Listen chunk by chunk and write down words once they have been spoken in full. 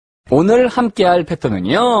오늘 함께할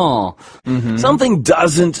패턴은요. Something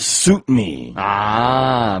doesn't suit me.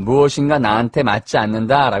 무엇인가 나한테 맞지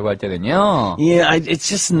않는다라고 할 때는요. Yeah, it's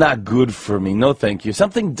just not good for me. No, thank you.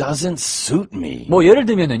 Something doesn't suit me. 뭐 예를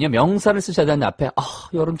들면은요, 명사를 쓰셔야 되는데 앞에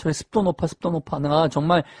여름철에 습도 높아. 나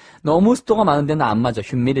정말 너무 습도가 많은데 나 안 맞아.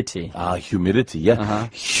 Humidity. Humidity. Yeah.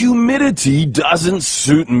 Humidity doesn't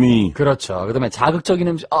suit me. 그렇죠. 그다음에 자극적인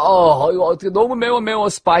음식. 이거 어떻게 너무 매워.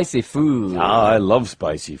 Spicy food. I love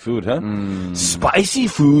spicy food, huh? Spicy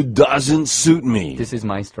food doesn't suit me. This is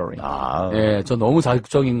my story. 예, 저 너무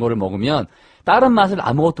자극적인 거를 먹으면 다른 맛을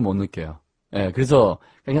아무것도 못 느껴요. 예, 그래서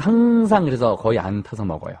그냥 항상 그래서 거의 안 타서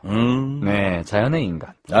먹어요. 네, 자연의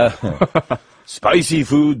인간. Spicy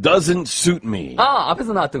food doesn't suit me.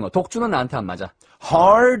 앞에서 나왔던 거. 독주는 나한테 안 맞아.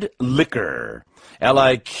 Hard liquor.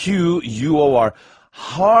 Liquor.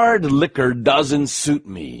 Hard liquor doesn't suit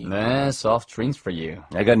me. 네, soft drinks for you.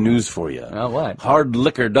 I got news for you. What? Hard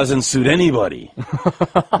liquor doesn't suit anybody.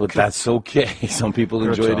 But that's okay. Some people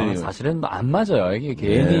enjoy it anyway. 사실은 안 맞아요. 이게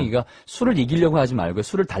괜히 이거 술을 이기려고 하지 말고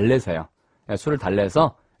술을 달래세요. 술을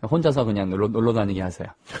달래서 혼자서 그냥 놀러 다니게 하세요.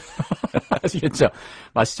 아시겠죠?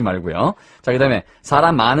 마시지 말고요. 자, 그다음에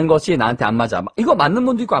사람 많은 것이 나한테 안 맞아. 이거 맞는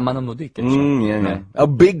분도 있고 안 맞는 분도 있겠죠. Yeah. 네. A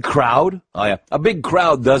big crowd. A big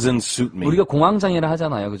crowd doesn't suit me. 우리가 공황장애를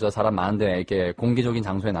하잖아요. 그죠? 사람 많은데 이렇게 공개적인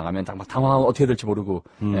장소에 나가면 막 당황하고 어떻게 될지 모르고.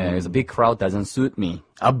 네, 그래서 big crowd doesn't suit me.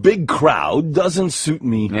 A big crowd doesn't suit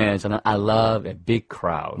me. 네, 저는 I love a big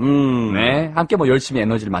crowd. 네, 함께 뭐 열심히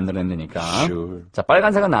에너지를 만들어냈으니까. Sure. 자,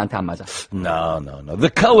 빨간색은 나한테 안 맞아. No. The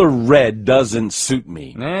color red doesn't suit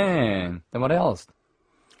me. 네, then what else?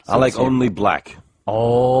 I like only black.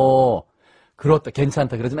 그렇다,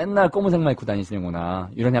 괜찮다. 그래서 맨날 검은색만 입고 다니시는구나.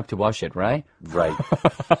 You don't have to wash it, right? Right.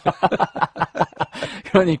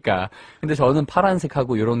 그러니까. 근데 저는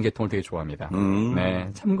파란색하고 이런 계통을 되게 좋아합니다. 네,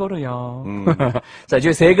 참고로요. 자,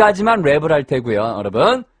 이제 세 가지만 랩을 할 테고요,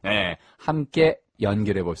 여러분. 네, 함께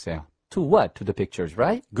연결해 보세요. To what? To the pictures,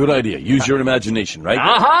 right? Good idea. Use your imagination, right?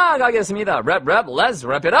 가겠습니다. Rap, let's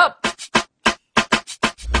wrap it up.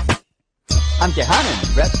 함께하는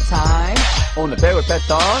랩 타임. 오늘 배울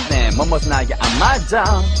패턴. 네, 뭐뭇은 나에게 안 맞아.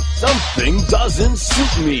 Something doesn't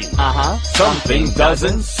suit me. Something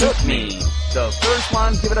doesn't suit me. The first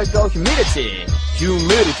one, give it a go. Humidity.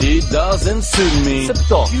 Humidity doesn't suit me.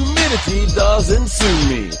 습도. Humidity doesn't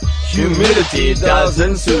suit me. Humidity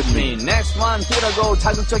doesn't suit me. Next one, give it a go.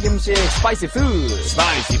 자극적인 음식. Spicy food.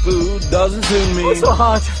 Spicy food doesn't suit me. So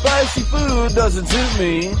hot. Spicy food doesn't suit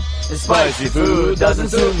me. Spicy food doesn't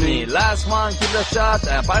suit me. Last one, give it a shot.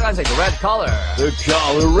 빨간색, red color. The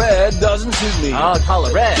color red doesn't suit me.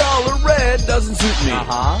 Color red. The color red doesn't suit me.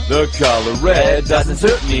 The color red doesn't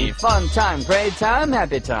suit me. Fun time, great time,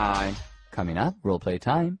 happy time. Coming up, role play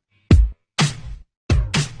time.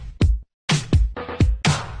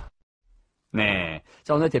 네.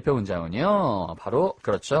 자, 오늘 대표 문장은요. 바로,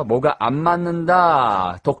 그렇죠. 뭐가 안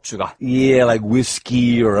맞는다. 독주가. Yeah, like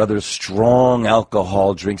whiskey or other strong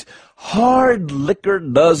alcohol drinks. Hard liquor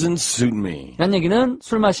doesn't suit me. 이런 얘기는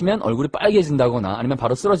술 마시면 얼굴이 빨개진다거나 아니면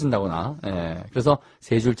바로 쓰러진다거나. 예. 그래서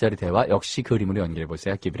세 줄짜리 대화 역시 그림으로 연결해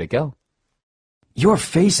보세요. Give it a go. Your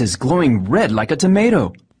face is glowing red like a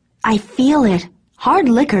tomato. I feel it. Hard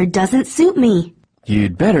liquor doesn't suit me.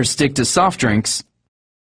 You'd better stick to soft drinks.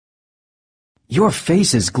 Your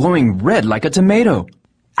face is glowing red like a tomato.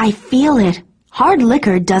 I feel it. Hard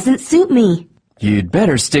liquor doesn't suit me. You'd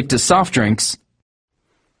better stick to soft drinks.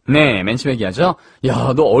 네, 맨 처음에 얘기하죠.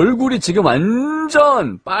 야, 너 얼굴이 지금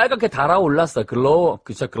완전 빨갛게 달아올랐어.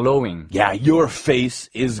 그쵸, glowing. Yeah, your face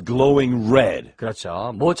is glowing red.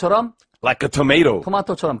 그렇죠. 뭐처럼? Like a tomato.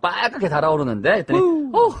 토마토처럼 빨갛게 달아오르는데, 했더니,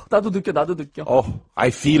 나도 느껴. Oh, I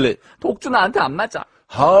feel it. 독주 나한테 안 맞아.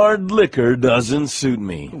 Hard liquor doesn't suit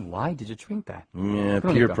me. Why did you drink that? Yeah,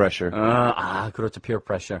 peer pressure. 그렇죠. peer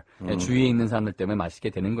pressure. 네, 주위에 있는 사람들 때문에 마시게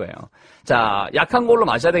되는 거예요. 자, 약한 걸로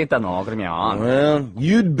마셔야 되겠다, 너, 그러면. Well,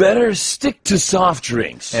 you'd better stick to soft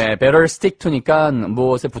drinks. 예, better stick to니까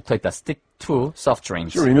무엇에 붙어 있다. stick to soft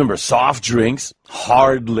drinks. Sure, remember, soft drinks,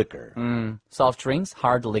 hard liquor. soft drinks,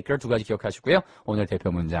 hard liquor 두 가지 기억하시고요. 오늘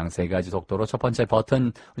대표 문장 세 가지 속도로 첫 번째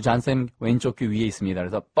버튼, 우리 잔쌤 왼쪽 귀 위에 있습니다.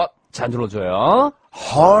 그래서 잘 눌러줘요.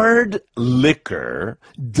 Hard liquor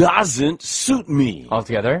doesn't suit me. All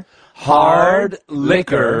together. Hard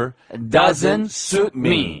liquor doesn't suit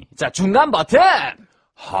me. 자, 중간 버튼.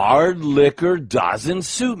 Hard liquor doesn't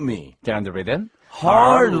suit me. Get on the rhythm.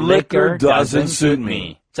 Hard liquor doesn't suit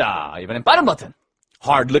me. 자, 이번엔 빠른 버튼.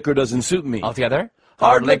 Hard liquor doesn't suit me. All together.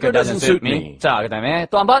 Hard liquor doesn't suit me. 자, 그 다음에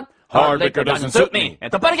또 한 번. Hard liquor doesn't suit me.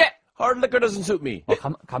 더 빠르게. Hard liquor doesn't suit me.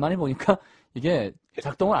 가만히 보니까 이게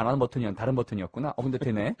작동을 안 하는 버튼이었 다른 버튼이었구나. 근데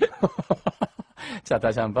되네. 자,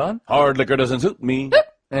 다시 한번. Hard liquor doesn't suit me.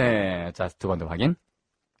 네, 자, 두 번 더 확인.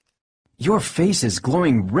 Your face is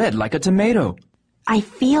glowing red like a tomato. I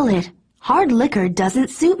feel it. Hard liquor doesn't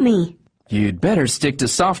suit me. You'd better stick to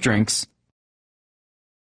soft drinks.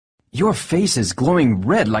 Your face is glowing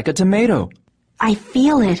red like a tomato. I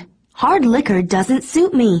feel it. Hard liquor doesn't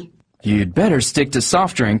suit me. You'd better stick to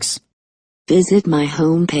soft drinks. Visit my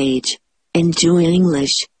homepage,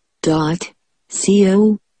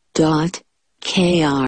 enjoyenglish.co.kr.